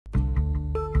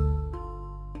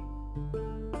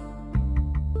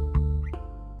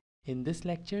In this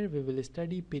lecture, we will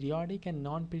study periodic and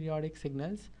non-periodic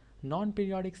signals.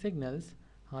 Non-periodic signals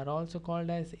are also called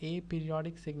as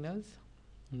aperiodic signals.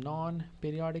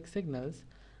 Non-periodic signals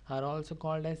are also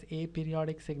called as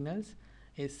aperiodic signals.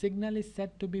 A signal is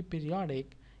said to be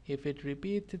periodic if it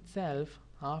repeats itself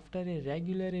after a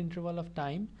regular interval of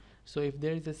time. So if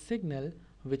there is a signal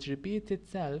which repeats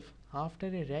itself after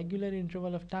a regular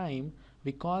interval of time,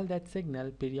 we call that signal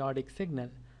periodic signal.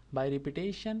 By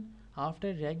repetition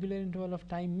after regular interval of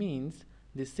time means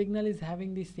the signal is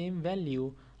having the same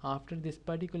value after this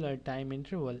particular time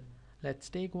interval. Let's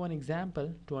take one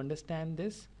example to understand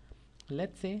this.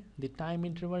 Let's say the time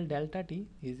interval delta t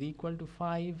is equal to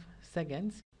 5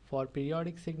 seconds for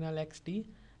periodic signal xt,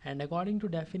 and according to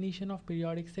definition of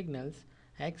periodic signals,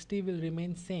 xt will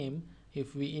remain same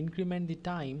if we increment the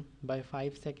time by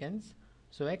 5 seconds.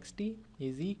 So xt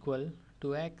is equal to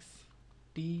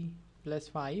xt plus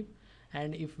 5,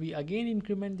 and if we again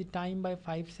increment the time by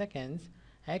 5 seconds,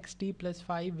 xt plus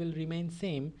 5 will remain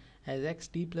same as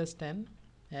xt plus 10.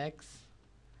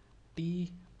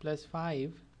 xt plus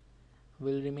 5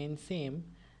 will remain same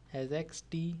as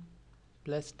xt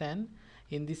plus 10.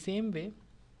 In the same way,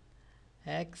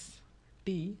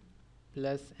 xt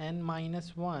plus n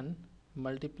minus 1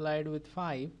 multiplied with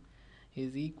 5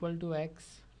 is equal to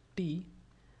xt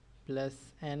plus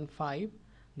n5.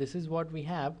 This is what we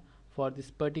have for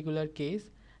this particular case,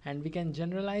 and we can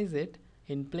generalize it.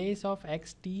 In place of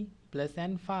xt plus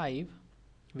n5,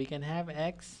 we can have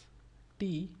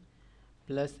xt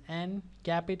plus n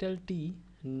capital T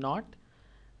naught.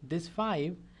 This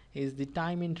 5 is the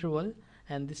time interval,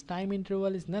 and this time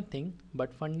interval is nothing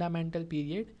but fundamental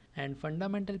period, and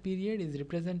fundamental period is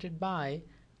represented by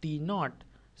T naught.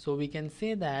 So we can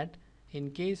say that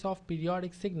in case of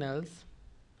periodic signals,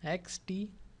 xt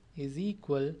is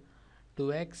equal to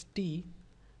xt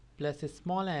plus a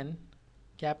small n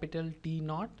capital T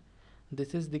naught.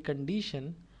 This is the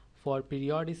condition for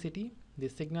periodicity. The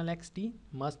signal xt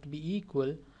must be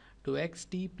equal to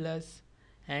xt plus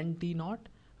nt naught,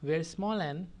 where small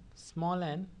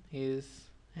n is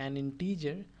an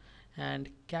integer and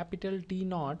capital T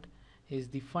naught is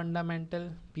the fundamental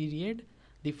period.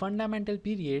 The fundamental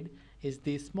period is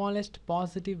the smallest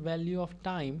positive value of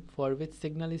time for which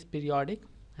signal is periodic.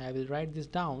 I will write this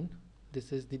down.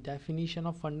 This is the definition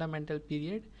of fundamental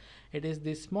period. It is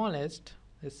the smallest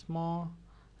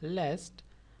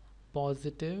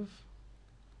positive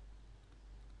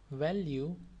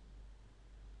value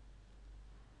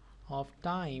of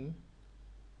time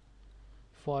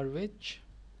for which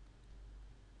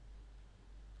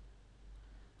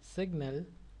signal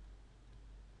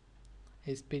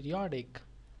is periodic,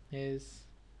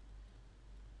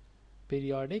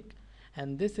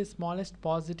 and this smallest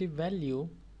positive value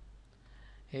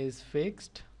is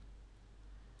fixed.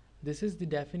 This is the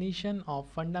definition of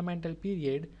fundamental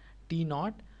period T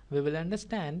naught. We will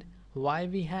understand why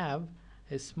we have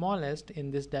a smallest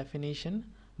in this definition,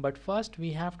 but first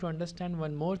we have to understand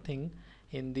one more thing.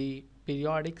 In the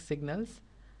periodic signals,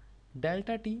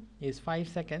 delta t is 5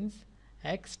 seconds.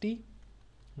 Xt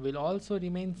will also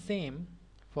remain same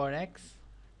for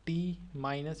xt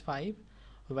minus 5.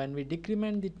 When we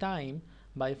decrement the time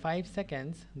by 5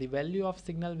 seconds, the value of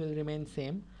signal will remain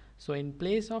same. So in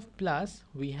place of plus,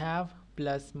 we have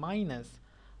plus minus.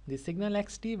 The signal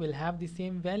xt will have the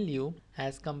same value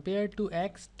as compared to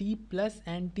xt plus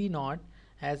nt naught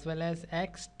as well as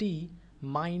xt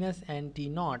minus nt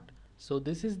naught. So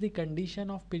this is the condition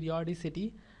of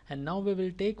periodicity, and now we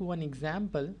will take one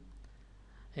example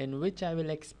in which I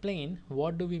will explain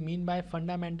what do we mean by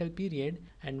fundamental period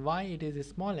and why it is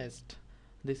smallest.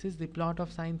 This is the plot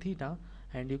of sine theta,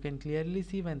 and you can clearly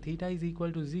see when theta is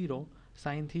equal to 0,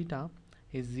 sine theta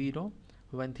is 0.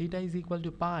 When theta is equal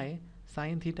to pi,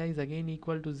 sine theta is again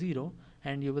equal to 0,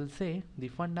 and you will say the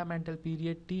fundamental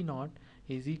period T naught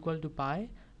is equal to pi,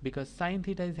 because sine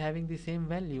theta is having the same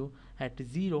value at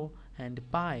 0 and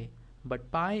pi.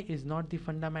 But pi is not the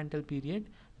fundamental period,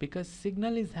 because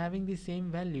signal is having the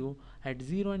same value at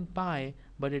 0 and pi,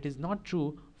 but it is not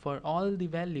true for all the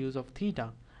values of theta.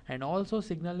 And also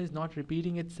signal is not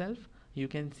repeating itself. You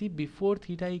can see before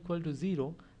theta equal to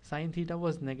 0, sine theta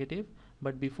was negative,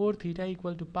 but before theta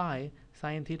equal to pi,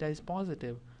 sine theta is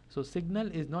positive. So signal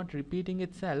is not repeating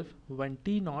itself when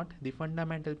T naught, the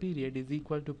fundamental period, is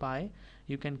equal to pi.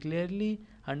 You can clearly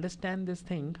understand this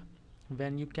thing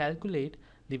when you calculate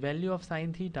the value of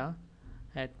sine theta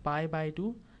at pi by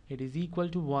 2, it is equal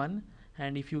to 1,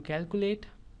 and if you calculate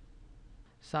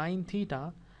sine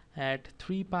theta at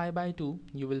 3 pi by 2,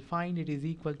 you will find it is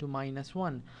equal to minus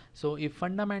 1. So if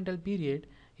fundamental period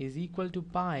is equal to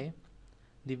pi,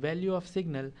 the value of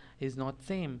signal is not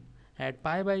same, At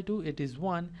pi by 2 it is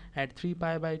 1, at 3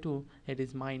 pi by 2 it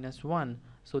is minus 1.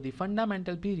 So the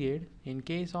fundamental period in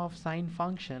case of sine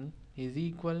function is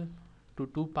equal to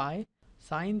 2 pi.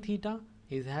 Sine theta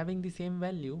is having the same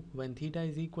value when theta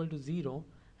is equal to 0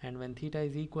 and when theta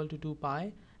is equal to 2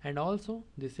 pi, and also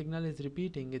the signal is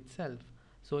repeating itself.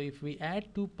 So if we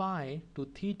add 2 pi to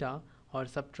theta or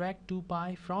subtract 2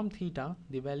 pi from theta,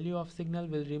 the value of signal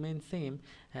will remain same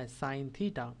as sine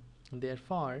theta.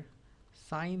 Therefore,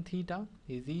 sine theta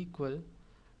is equal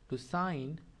to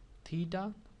sine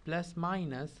theta plus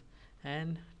minus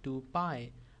n 2 pi,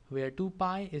 where 2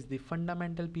 pi is the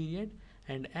fundamental period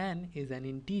and n is an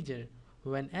integer.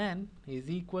 When n is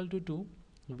equal to 2,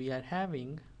 we are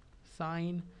having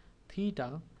sine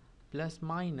theta plus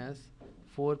minus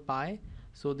 4 pi.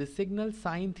 So the signal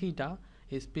sine theta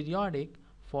is periodic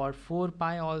for 4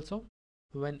 pi also.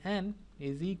 When n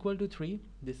is equal to 3,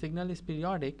 the signal is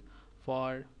periodic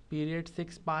for period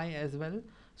 6 pi as well.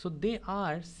 So they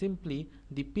are simply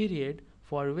the period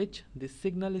for which the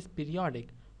signal is periodic,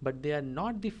 but they are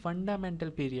not the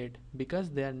fundamental period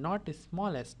because they are not the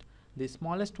smallest. The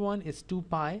smallest one is 2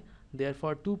 pi,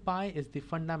 therefore 2 pi is the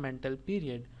fundamental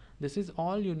period. This is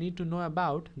all you need to know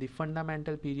about the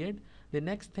fundamental period. The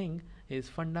next thing is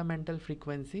fundamental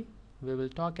frequency. We will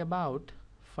talk about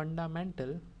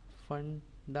fundamental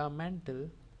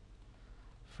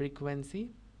frequency.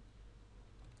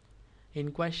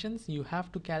 In questions, you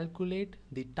have to calculate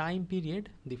the time period,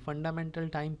 the fundamental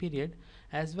time period,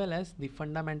 as well as the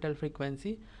fundamental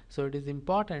frequency. So it is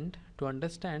important to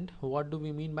understand what do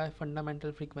we mean by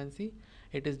fundamental frequency.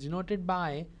 It is denoted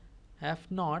by f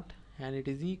naught and it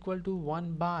is equal to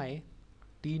 1 by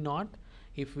t naught.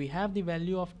 If we have the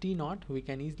value of t naught, we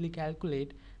can easily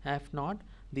calculate f naught.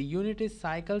 The unit is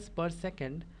cycles per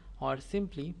second or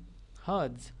simply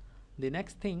hertz. The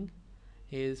next thing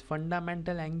is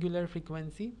fundamental angular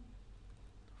frequency.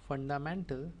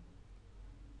 Fundamental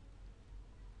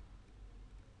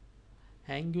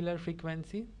angular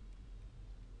frequency.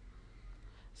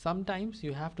 Sometimes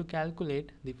you have to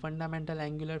calculate the fundamental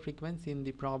angular frequency in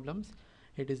the problems.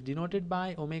 It is denoted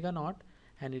by omega naught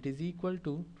and it is equal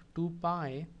to 2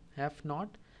 pi f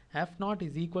naught. F naught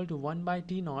is equal to 1 by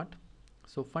t naught.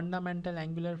 So fundamental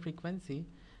angular frequency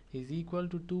is equal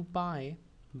to 2 pi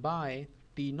by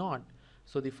t naught.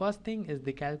 So the first thing is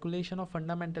the calculation of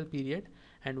fundamental period,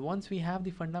 and once we have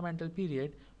the fundamental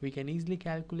period, we can easily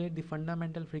calculate the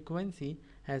fundamental frequency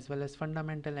as well as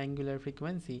fundamental angular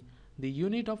frequency. The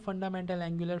unit of fundamental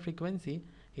angular frequency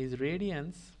is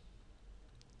radians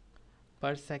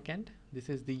per second. This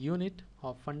is the unit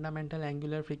of fundamental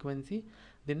angular frequency.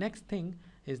 The next thing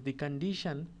is the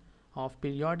condition of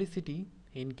periodicity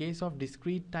in case of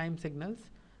discrete time signals.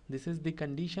 This is the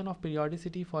condition of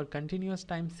periodicity for continuous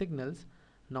time signals.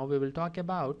 Now we will talk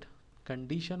about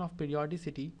condition of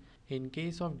periodicity in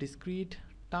case of discrete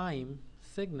time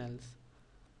signals.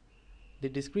 The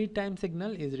discrete time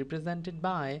signal is represented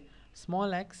by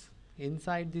small x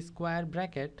inside the square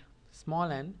bracket small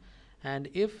n, and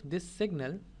if this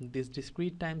signal, this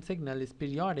discrete time signal, is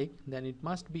periodic, then it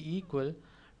must be equal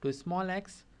to small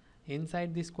x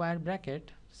inside the square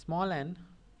bracket small n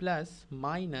plus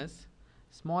minus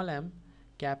small m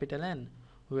capital N,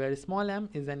 where small m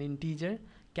is an integer,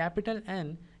 capital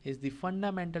N is the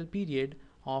fundamental period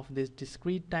of this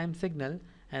discrete time signal,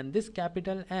 and this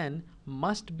capital N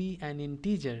must be an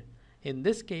integer. In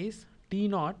this case, t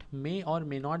naught may or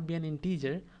may not be an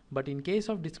integer, but in case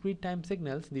of discrete time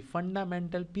signals, the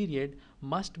fundamental period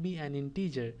must be an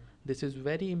integer. This is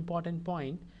very important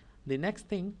point. The next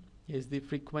thing is the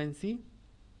frequency,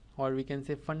 or we can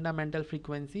say fundamental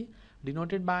frequency,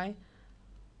 denoted by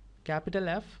capital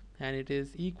F, and it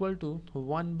is equal to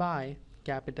 1 by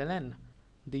capital N.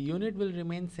 The unit will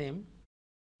remain same.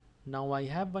 Now I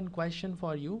have one question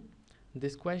for you.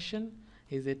 This question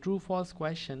is a true-false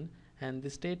question, and the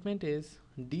statement is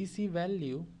DC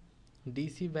value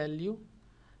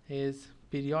is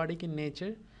periodic in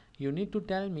nature. You need to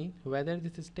tell me whether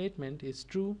this statement is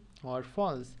true or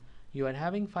false. You are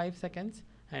having 5 seconds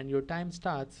and your time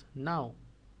starts now.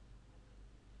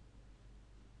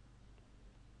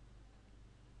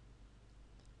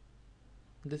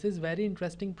 This is very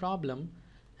interesting problem,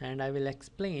 and I will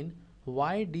explain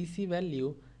why DC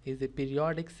value is a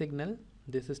periodic signal.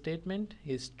 This statement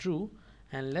is true,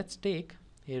 and let's take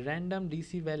a random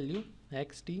DC value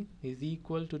xt is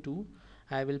equal to 2.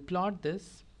 I will plot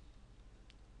this,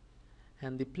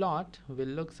 and the plot will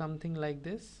look something like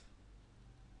this.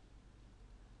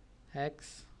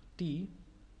 xt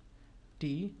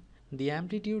t, the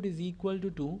amplitude is equal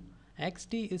to 2.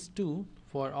 Xt is 2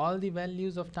 for all the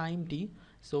values of time t.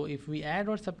 So if we add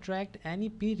or subtract any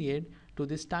period to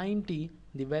this time t,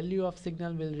 the value of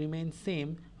signal will remain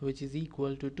same, which is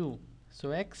equal to 2. So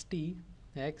xt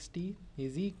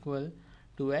is equal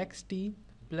to xt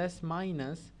plus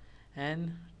minus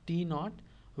n t naught,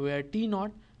 where t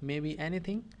naught may be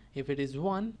anything. If it is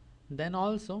 1, then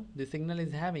also the signal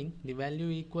is having the value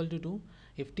equal to 2.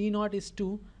 If t naught is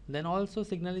 2, then also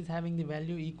signal is having the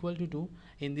value equal to 2.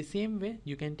 In the same way,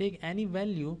 you can take any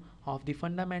value of the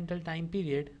fundamental time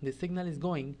period, the signal is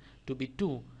going to be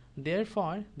 2.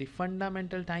 Therefore, the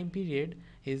fundamental time period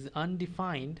is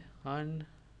undefined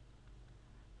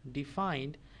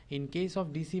in case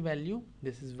of DC value.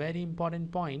 This is very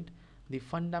important point. The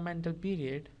fundamental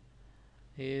period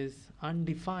is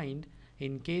undefined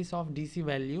in case of DC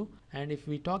value. And if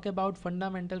we talk about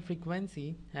fundamental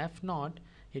frequency f0,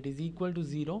 it is equal to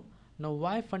 0. Now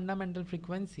why fundamental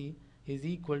frequency is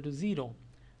equal to 0?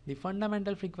 The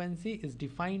fundamental frequency is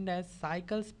defined as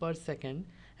cycles per second,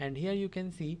 and here you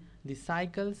can see the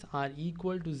cycles are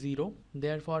equal to 0.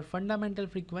 Therefore fundamental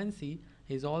frequency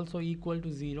is also equal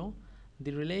to 0.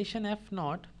 The relation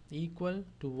f0 equal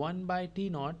to 1 by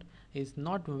t0 is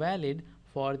not valid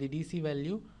for the DC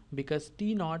value because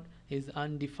t0 is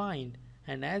undefined,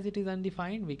 and as it is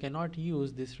undefined we cannot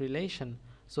use this relation.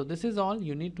 So this is all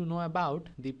you need to know about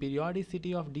the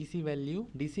periodicity of DC value.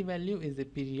 DC value is a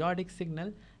periodic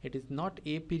signal, it is not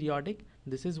aperiodic.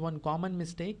 This is one common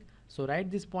mistake. So write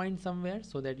this point somewhere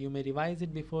so that you may revise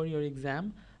it before your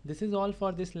exam. This is all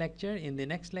for this lecture. In the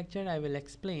next lecture I will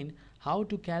explain how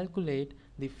to calculate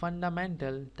the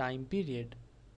fundamental time period.